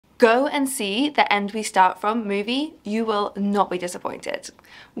Go and see The End We Start From movie. You will not be disappointed.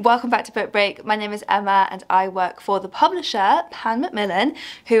 Welcome back to Book Break. My name is Emma and I work for the publisher, Macmillan,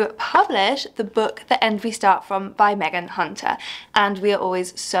 who publish the book The End We Start From by Megan Hunter. And we are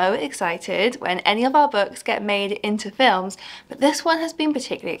always so excited when any of our books get made into films, but this one has been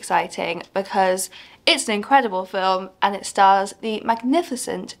particularly exciting because it's an incredible film and it stars the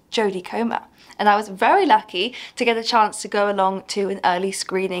magnificent Jodie Comer. And I was very lucky to get a chance to go along to an early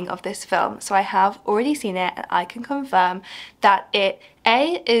screening of this film. So I have already seen it and I can confirm that it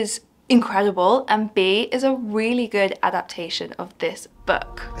A, is incredible, and B, is a really good adaptation of this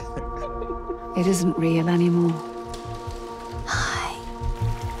book. It isn't real anymore. Hi.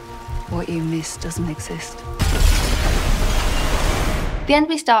 What you miss doesn't exist. The End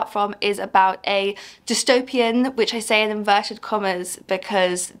We Start From is about a dystopian, which I say in inverted commas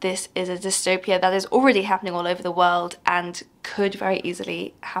because this is a dystopia that is already happening all over the world and could very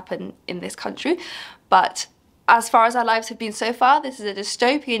easily happen in this country. But as far as our lives have been so far, this is a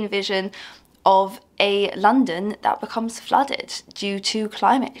dystopian vision of a London that becomes flooded due to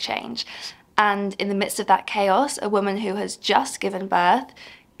climate change. And in the midst of that chaos, a woman who has just given birth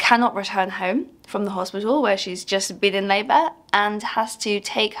cannot return home from the hospital where she's just been in labour and has to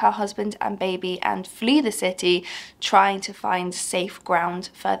take her husband and baby and flee the city, trying to find safe ground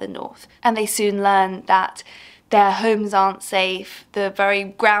further north. And they soon learn that their homes aren't safe, the very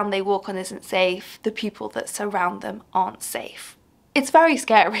ground they walk on isn't safe, the people that surround them aren't safe. It's very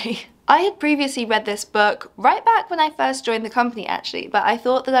scary. I had previously read this book right back when I first joined the company actually, but I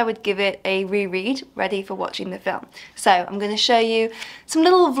thought that I would give it a reread ready for watching the film. So I'm going to show you some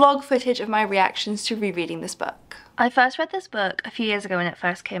little vlog footage of my reactions to rereading this book. I first read this book a few years ago when it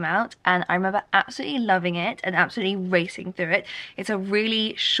first came out and I remember absolutely loving it and absolutely racing through it. It's a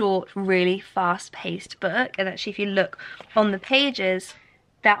really short, really fast-paced book, and actually if you look on the pages,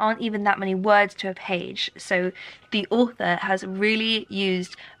 there aren't even that many words to a page, so the author has really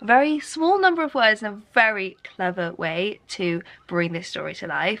used a very small number of words in a very clever way to bring this story to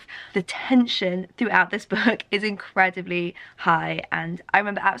life. The tension throughout this book is incredibly high and I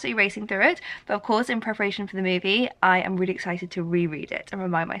remember absolutely racing through it, but of course in preparation for the movie I am really excited to reread it and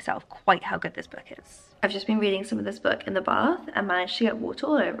remind myself quite how good this book is. I've just been reading some of this book in the bath and managed to get water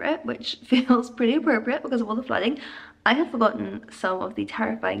all over it, which feels pretty appropriate because of all the flooding. I had forgotten some of the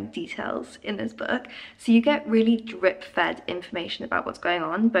terrifying details in this book, so you get really drip-fed information about what's going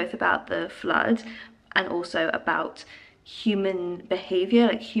on, both about the flood and also about human behaviour,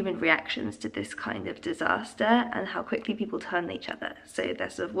 like human reactions to this kind of disaster and how quickly people turn on each other. So they're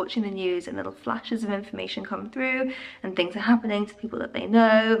sort of watching the news and little flashes of information come through and things are happening to people that they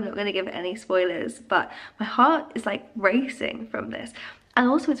know. I'm not going to give any spoilers, but my heart is like racing from this. And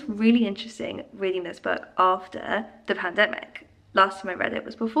also it's really interesting reading this book after the pandemic. Last time I read it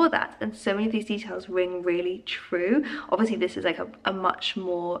was before that, and so many of these details ring really true. Obviously this is like a much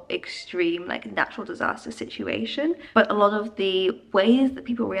more extreme, like natural disaster situation, but a lot of the ways that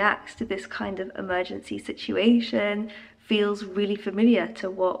people react to this kind of emergency situation feels really familiar to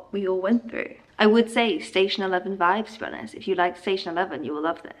what we all went through. I would say Station 11 vibes, to be honest. If you like Station 11, you will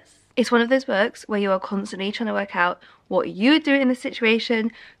love this. It's one of those books where you are constantly trying to work out what you would do in this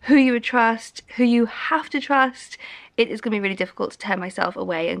situation, who you would trust, who you have to trust. It is going to be really difficult to tear myself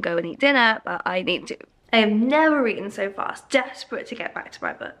away and go and eat dinner, but I need to. I have never eaten so fast, desperate to get back to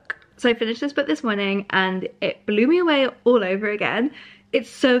my book. So I finished this book this morning and it blew me away all over again. It's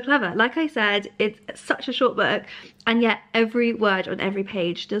so clever. Like I said, it's such a short book and yet every word on every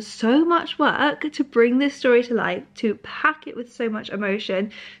page does so much work to bring this story to life, to pack it with so much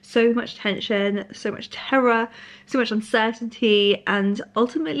emotion, so much tension, so much terror, so much uncertainty, and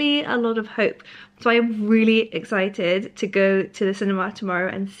ultimately a lot of hope. So I am really excited to go to the cinema tomorrow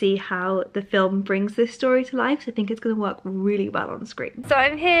and see how the film brings this story to life. So I think it's going to work really well on screen. So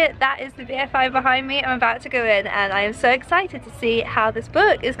I'm here, that is the BFI behind me. I'm about to go in and I am so excited to see how this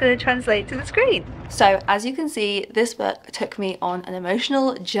book is going to translate to the screen. So as you can see, this book took me on an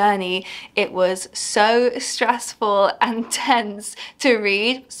emotional journey. It was so stressful and tense to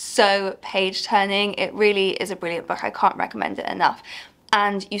read, so page turning. It really is a brilliant book. I can't recommend it enough.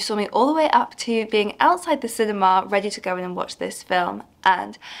 And you saw me all the way up to being outside the cinema ready to go in and watch this film,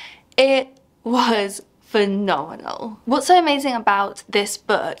 and it was phenomenal. What's so amazing about this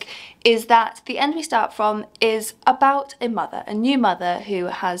book is that The End We Start From is about a mother, a new mother who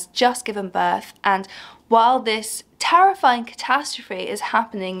has just given birth, and while this terrifying catastrophe is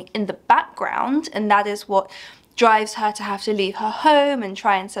happening in the background, and that is what drives her to have to leave her home and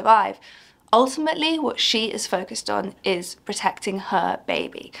try and survive, ultimately what she is focused on is protecting her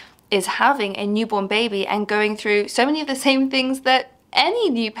baby, is having a newborn baby and going through so many of the same things that any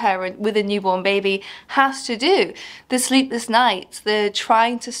new parent with a newborn baby has to do. The sleepless nights, the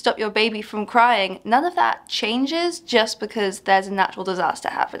trying to stop your baby from crying, none of that changes just because there's a natural disaster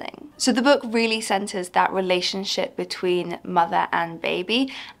happening. So the book really centers that relationship between mother and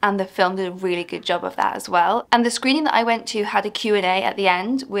baby, and the film did a really good job of that as well. And the screening that I went to had a Q&A at the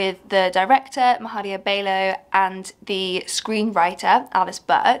end with the director, Mahalia Balo, and the screenwriter, Alice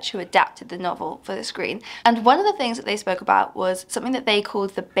Birch, who adapted the novel for the screen. And one of the things that they spoke about was something that they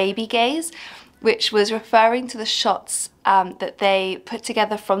called the baby gaze, which was referring to the shots that they put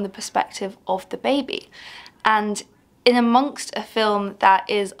together from the perspective of the baby. And in amongst a film that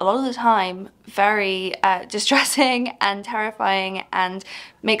is a lot of the time very distressing and terrifying and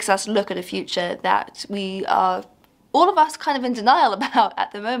makes us look at a future that we are, all of us, kind of in denial about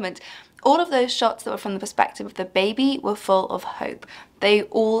at the moment, all of those shots that were from the perspective of the baby were full of hope. They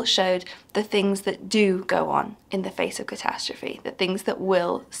all showed the things that do go on in the face of catastrophe, the things that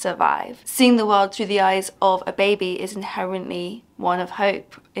will survive. Seeing the world through the eyes of a baby is inherently one of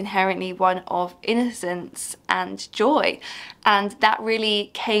hope, inherently one of innocence and joy. And that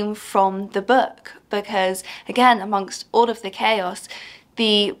really came from the book because, again, amongst all of the chaos,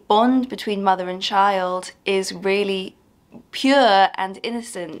 the bond between mother and child is really pure and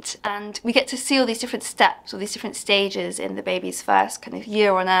innocent, and we get to see all these different steps, all these different stages in the baby's first kind of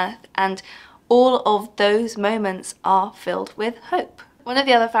year on earth, and all of those moments are filled with hope. One of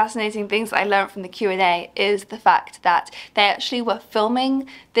the other fascinating things that I learned from the Q&A is the fact that they actually were filming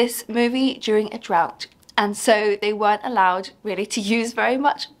this movie during a drought. And so they weren't allowed really to use very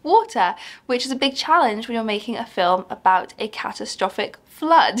much water, which is a big challenge when you're making a film about a catastrophic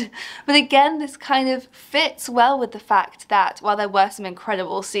flood. But again, this kind of fits well with the fact that while there were some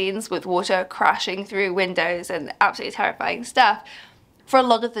incredible scenes with water crashing through windows and absolutely terrifying stuff, for a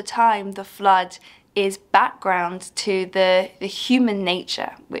lot of the time the flood is background to the human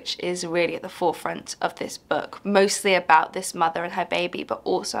nature, which is really at the forefront of this book, mostly about this mother and her baby, but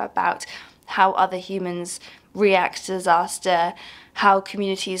also about how other humans react to disaster, how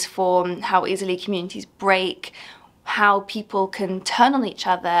communities form, how easily communities break, how people can turn on each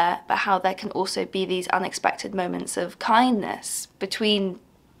other, but how there can also be these unexpected moments of kindness between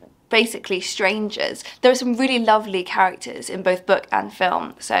basically strangers. There are some really lovely characters in both book and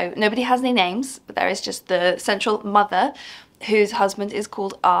film. So nobody has any names, but there is just the central mother, whose husband is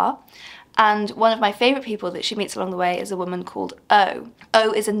called R. And one of my favourite people that she meets along the way is a woman called O.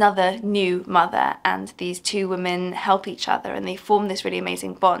 O is another new mother, and these two women help each other and they form this really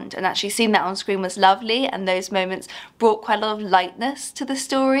amazing bond. And actually seeing that on screen was lovely, and those moments brought quite a lot of lightness to the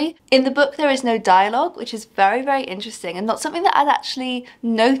story. In the book there is no dialogue, which is very, very interesting and not something that I'd actually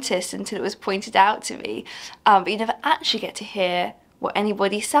noticed until it was pointed out to me. But you never actually get to hear what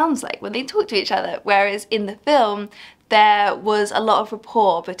anybody sounds like when they talk to each other, whereas in the film there was a lot of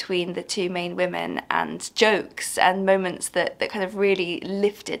rapport between the two main women and jokes and moments that kind of really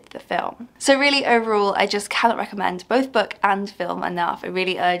lifted the film. So really overall, I just cannot recommend both book and film enough. I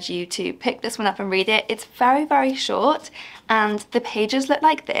really urge you to pick this one up and read it. It's very, very short and the pages look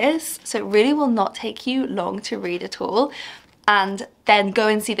like this, so it really will not take you long to read at all. And then go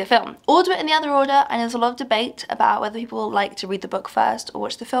and see the film. Or do it in the other order, and there's a lot of debate about whether people like to read the book first or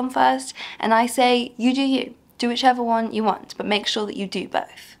watch the film first, and I say you do you. Do whichever one you want, but make sure that you do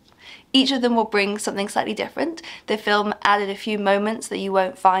both. Each of them will bring something slightly different. The film added a few moments that you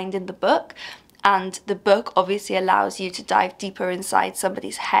won't find in the book, and the book obviously allows you to dive deeper inside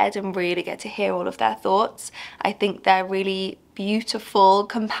somebody's head and really get to hear all of their thoughts. I think they're really beautiful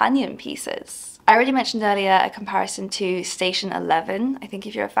companion pieces. I already mentioned earlier a comparison to Station 11. I think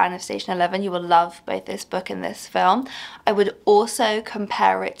if you're a fan of Station 11, you will love both this book and this film. I would also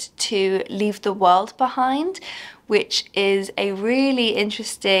compare it to Leave the World Behind, which is a really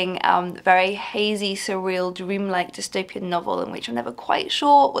interesting, very hazy, surreal, dreamlike dystopian novel in which you're never quite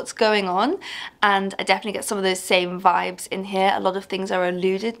sure what's going on. And I definitely get some of those same vibes in here. A lot of things are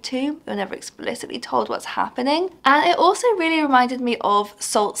alluded to. You're never explicitly told what's happening. And it also really reminded me of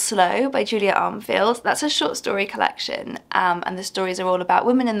Salt Slow by Julia Armfield. That's a short story collection, and the stories are all about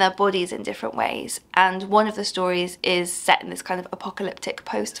women and their bodies in different ways. And one of the stories is set in this kind of apocalyptic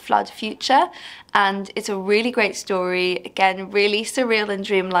post-flood future. And it's a really great story, again, really surreal and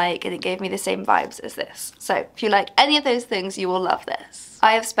dreamlike, and it gave me the same vibes as this. So if you like any of those things, you will love this.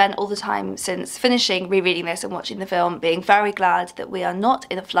 I have spent all the time since finishing rereading this and watching the film being very glad that we are not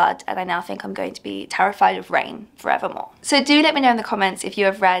in a flood, and I now think I'm going to be terrified of rain forevermore. So do let me know in the comments if you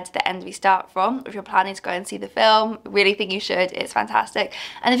have read The End We Start From, if you're planning to go and see the film. Really think you should, it's fantastic.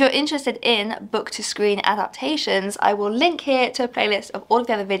 And if you're interested in book to screen adaptations, I will link here to a playlist of all of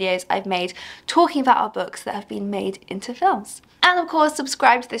the other videos I've made talking about our books that have been made into films. And of course,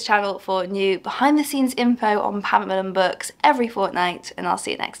 subscribe to this channel for new behind the scenes info on Macmillan books every fortnight, and I'll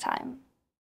see you next time.